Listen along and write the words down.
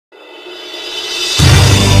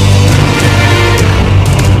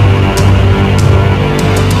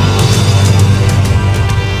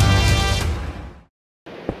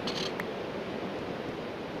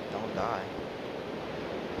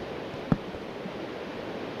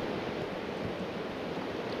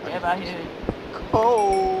have out here?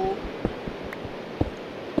 Coal.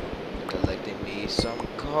 Collecting me some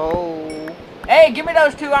coal. Hey, give me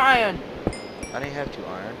those 2 iron. I didn't have 2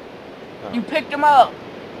 iron. Oh. You picked them up.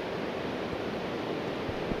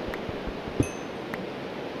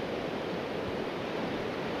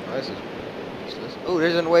 Oh, this is useless. Oh,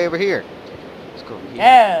 there's a way over here. Let's go over here.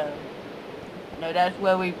 Yeah. No, that's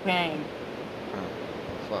where we came. Oh,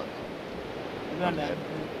 fuck. We're going down.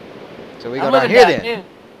 So we go down here then. Too.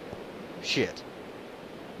 Shit.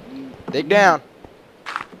 Dig down.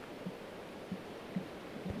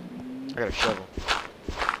 I got a shovel.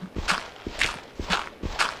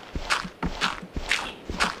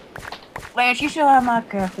 Lance, you still have my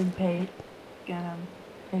crafting page.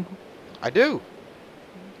 Table. I do.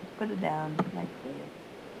 Put it down like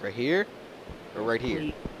that. Right here? Or right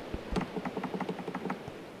here?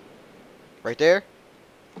 Right there?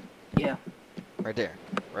 Yeah. Right there.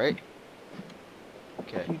 Right?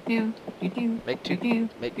 Okay. Make two. Make two.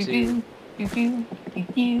 Make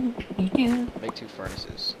 2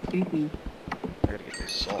 furnaces. I gotta get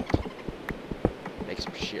this salt. Make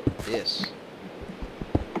some shit with this.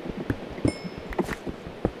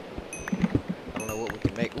 I don't know what we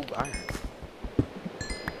can make. Ooh, iron.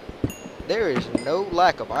 There is no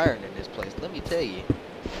lack of iron in this place, let me tell you.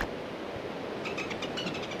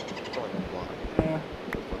 It's only 1 block. Yeah.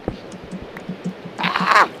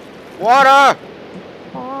 Ah! Water!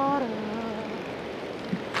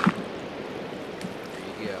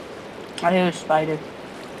 There you go. I hear a spider.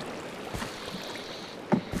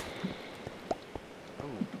 Oh, there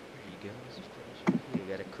you go. You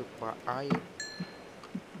gotta cook my iron.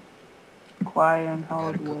 Iron Gotta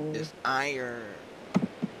hardware. cook this iron.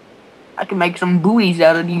 I can make some buoys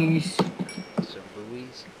out of these. Some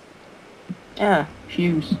buoys. Yeah,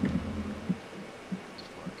 shoes.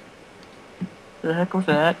 The heck was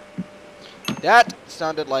that? That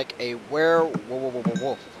sounded like a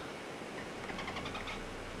werewolf.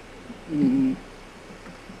 Mm.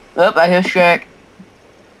 Oh, I hear Shrek.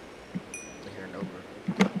 I hear an ogre.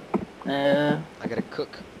 I gotta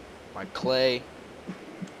cook my clay.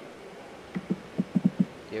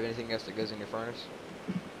 Do you have anything else that goes in your furnace?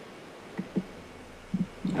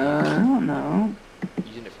 I don't know.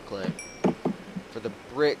 Using it for clay. For the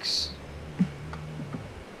bricks.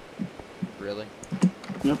 Really?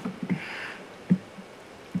 Yep.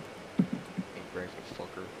 Ain't grateful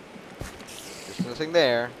fucker. There's nothing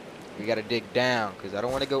there. We gotta dig down, because I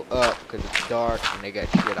don't want to go up, because it's dark and they got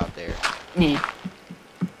shit out there. Yeah.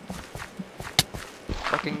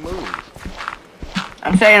 Fucking move.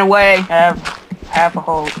 I'm staying away. I have half a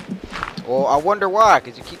hole. Well, I wonder why,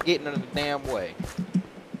 because you keep getting in the damn way.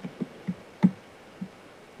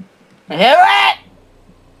 Hear it!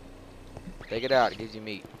 Take it out, it gives you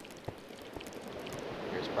meat.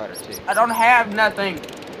 Here's a spider too. I don't have nothing.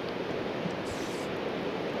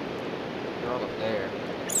 They're all up there.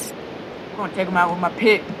 I'm gonna take them out with my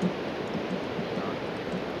pick.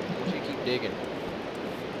 You should keep digging.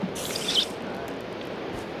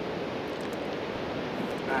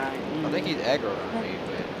 I think he's aggro on me,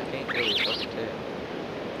 but I can't really fucking tell.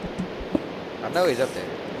 I know he's up there.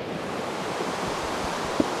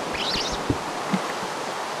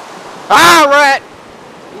 Ah, rat!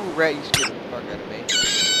 Ooh, rat, you scared the fuck out of me.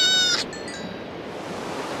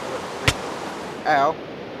 Ow.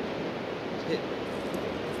 It's hitting me.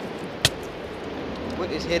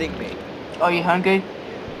 What is hitting me? Oh, you hungry?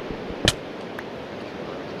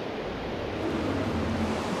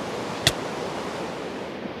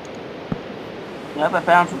 Yep, I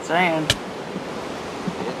found some sand.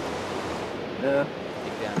 Yeah.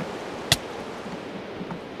 Dig down it.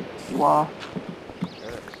 Wow.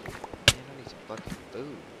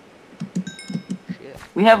 Shit.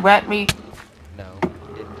 We have rat meat. No,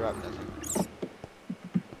 didn't drop nothing.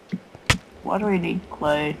 Why do we need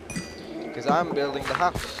clay? Because I'm building the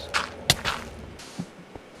house.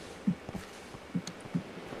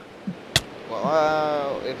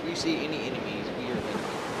 Well, if we see any enemies, we are going to be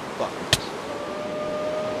fucked.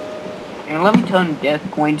 And let me turn death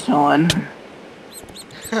points on.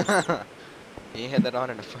 You had that on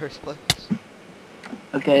in the first place?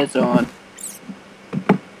 Okay, it's on.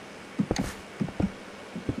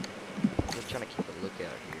 I'm trying to keep a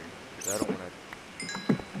lookout here, because I don't want to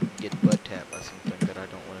get butt tapped by something that I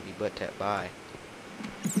don't want to be butt tapped by.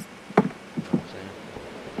 You know what I'm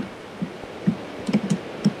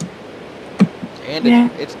saying?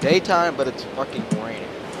 And it's daytime, but it's fucking raining.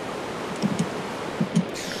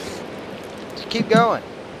 Just keep going.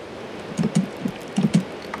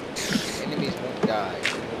 Enemies won't die.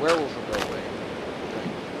 The werewolf will go away.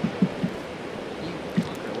 You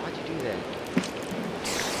fucker, why'd you do that?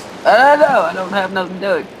 I don't know. I don't have nothing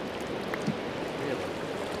to do.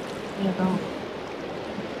 Yeah, go.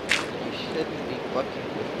 You shouldn't be fucking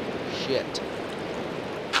with shit.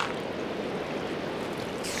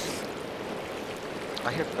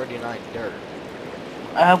 I have 39 dirt.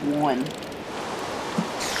 I have 1.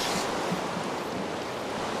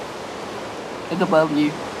 Look above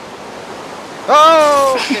you.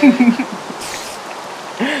 Oh, okay.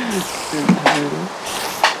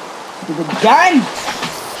 To the gun!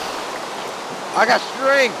 I got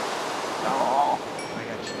string. Oh, I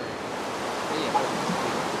got string.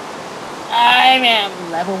 I'm at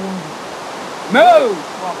level 1. Move!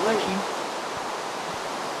 Well, bless you.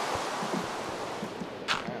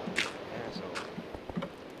 Wow, asshole.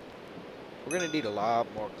 We're gonna need a lot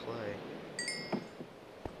more clay.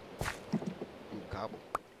 Ooh, cobble.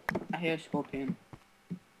 I hear a scorpion.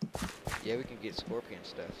 Yeah, we can get scorpion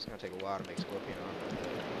stuff. It's gonna take a while to make scorpion armor.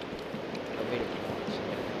 I made it once.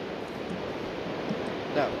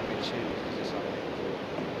 No, I mean shoes, because it's not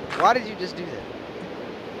like. Why did you just do that?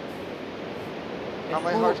 How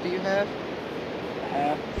many hearts do you have? I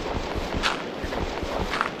have.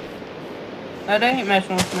 No, they ain't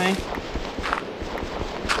messing with me.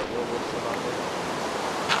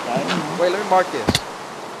 I don't know. Wait, let me mark this.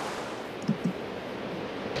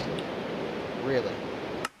 Really?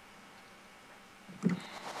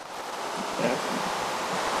 Yeah.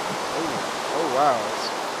 Oh wow, it's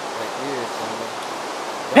like weird sounding.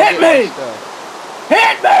 Hit me!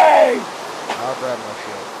 Hit me! I'll grab my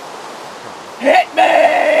shit. Hit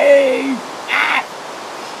me! Ah!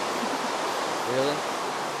 Really?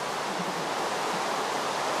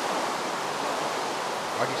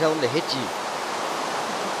 Why'd you tell him to hit you?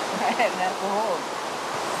 That's a hole.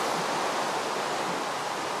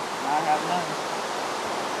 I have none.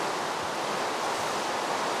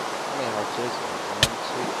 How many hearts is it? 1,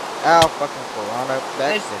 2. Ow, fucking piranha.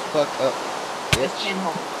 That's the fuck up. It's Bitch. 10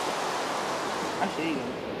 holes. I see you.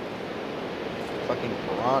 Fucking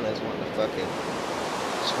piranhas want to fucking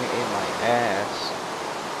swing in my ass.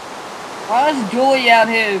 Why is Julie out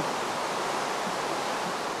here?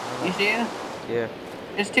 You see her? Yeah.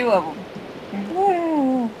 There's 2 of them.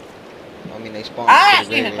 I mean, they spawn Ah,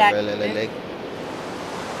 pretty she's attacking regularly.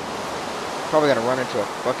 Probably gonna run into a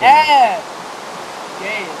fucking. Yeah.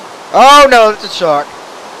 Yeah. Oh no, it's a shark.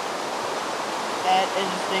 That is a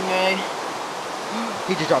stingray.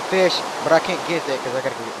 He just dropped fish, but I can't get that because I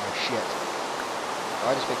gotta go get my shit. Oh,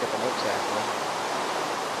 I just picked up an oak sapling.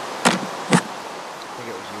 I think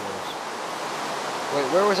it was yours. Wait,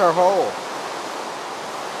 where was our hole?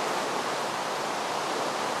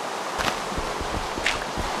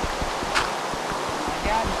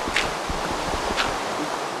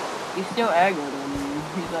 He's still aggroed on me.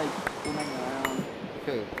 He's like swimming around.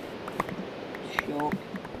 Who? Shulk.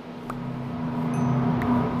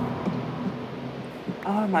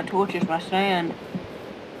 Oh, my torch is my sand.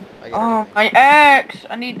 Oh, my axe!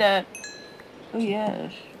 I need that. Oh,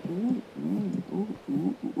 yes. Ooh, ooh, ooh,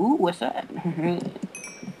 ooh, ooh, what's that?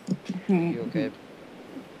 You okay?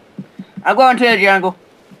 I'm going to the jungle.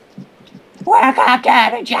 Welcome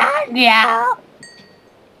to the jungle!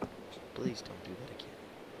 Please don't do that again.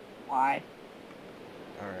 Why?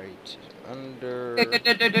 Alright.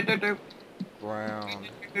 Underground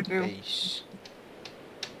base.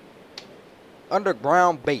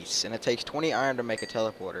 Underground base. And it takes 20 iron to make a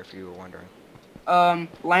teleporter, if you were wondering.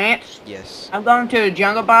 Lance? Yes. I'm going to the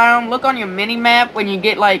jungle biome. Look on your mini-map when you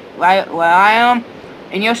get, like, where I am,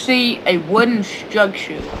 and you'll see a wooden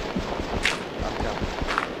structure. I'm coming.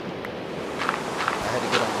 I had to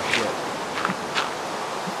get on my shit.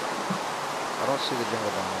 I don't see the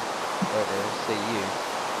jungle biome. Okay, I see you.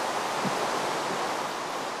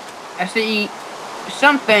 I see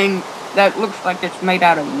something that looks like it's made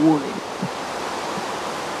out of wood.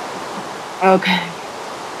 Okay.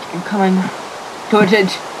 I'm coming towards it.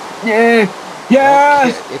 Yeah.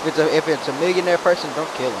 Yes! If it's a millionaire person, don't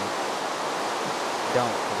kill him. Don't,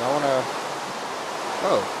 cause I wanna.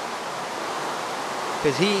 Oh.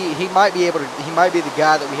 Cause he might be able to. He might be the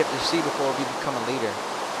guy that we have to see before we become a leader.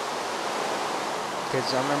 Cause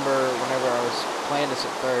I remember whenever I was playing this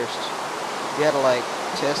at first, you had to like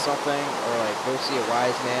test something or like go see a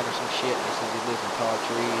wise man or some shit, and it says he lives in tall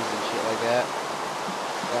trees and shit like that.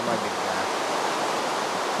 That might be the guy.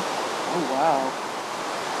 Oh, wow.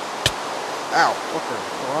 Ow, fucker,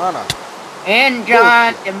 piranha. And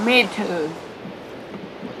John Demeter.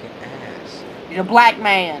 Fucking ass. He's a black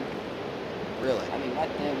man. Really? I mean, that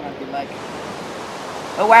might be like.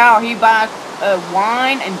 Oh, wow, he buys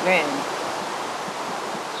wine and bread.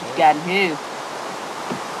 He's got his.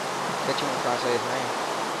 Bet you won't try to say his name.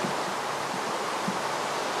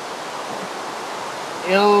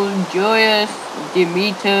 Il Joyous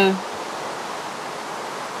Demeter.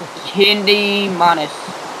 Hindi minus.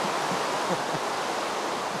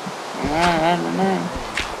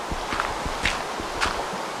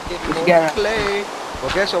 Get more clay.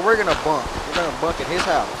 Well, guess what? We're gonna bunk. We're gonna bunk at his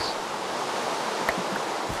house.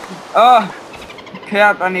 Oh,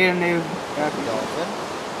 crap! I need a new Dolphin.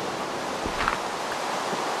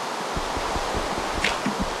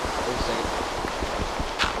 Wait a second.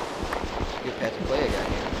 Get past the clay again.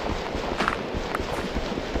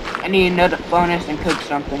 I need another furnace and cook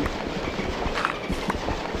something.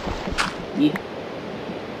 Yeah.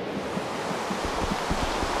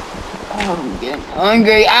 Oh, I'm getting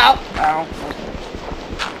hungry. Ow! Ow.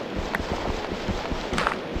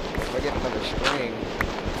 If I get another string.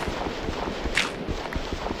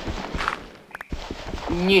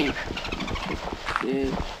 Yeah.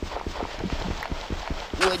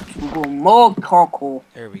 Let's go more charcoal.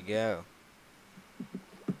 There we go.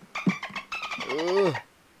 Ooh.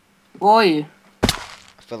 Boy. I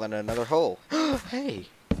fell in another hole. Hey.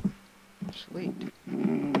 Sweet.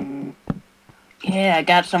 Yeah, I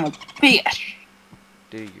got some fish.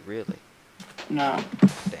 Do you really? No.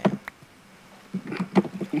 Damn.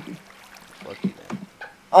 Fuck you then.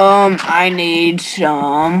 I need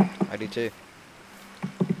some. I do too.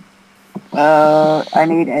 I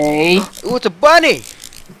need a Ooh, it's a bunny!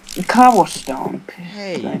 cobblestone.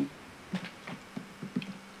 Hey.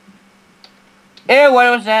 Ew,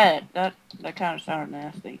 what was that? That kind of sounded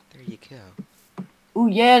nasty. There you go. Ooh,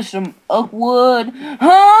 yeah, some oak wood.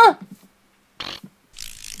 Huh?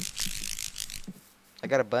 I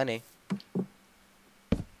got a bunny.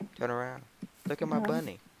 Turn around. Look at my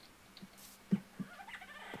bunny.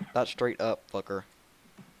 Not straight up, fucker.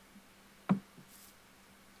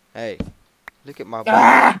 Hey. Look at my bunny.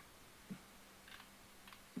 Ah!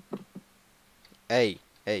 Hey.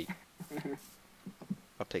 Hey.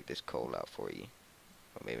 I'll take this coal out for you.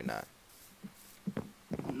 Or maybe not.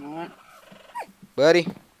 What? Buddy.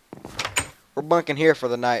 We're bunking here for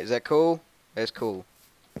the night. Is that cool? That's cool.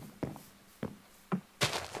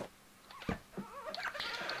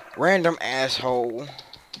 Random asshole.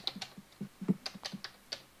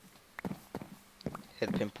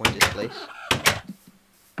 Had to pinpoint this place.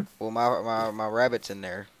 Well, my rabbit's in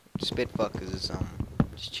there. Spitfuck is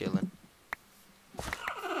just chilling.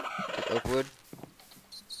 Oak wood.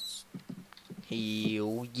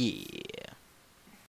 Hell yeah.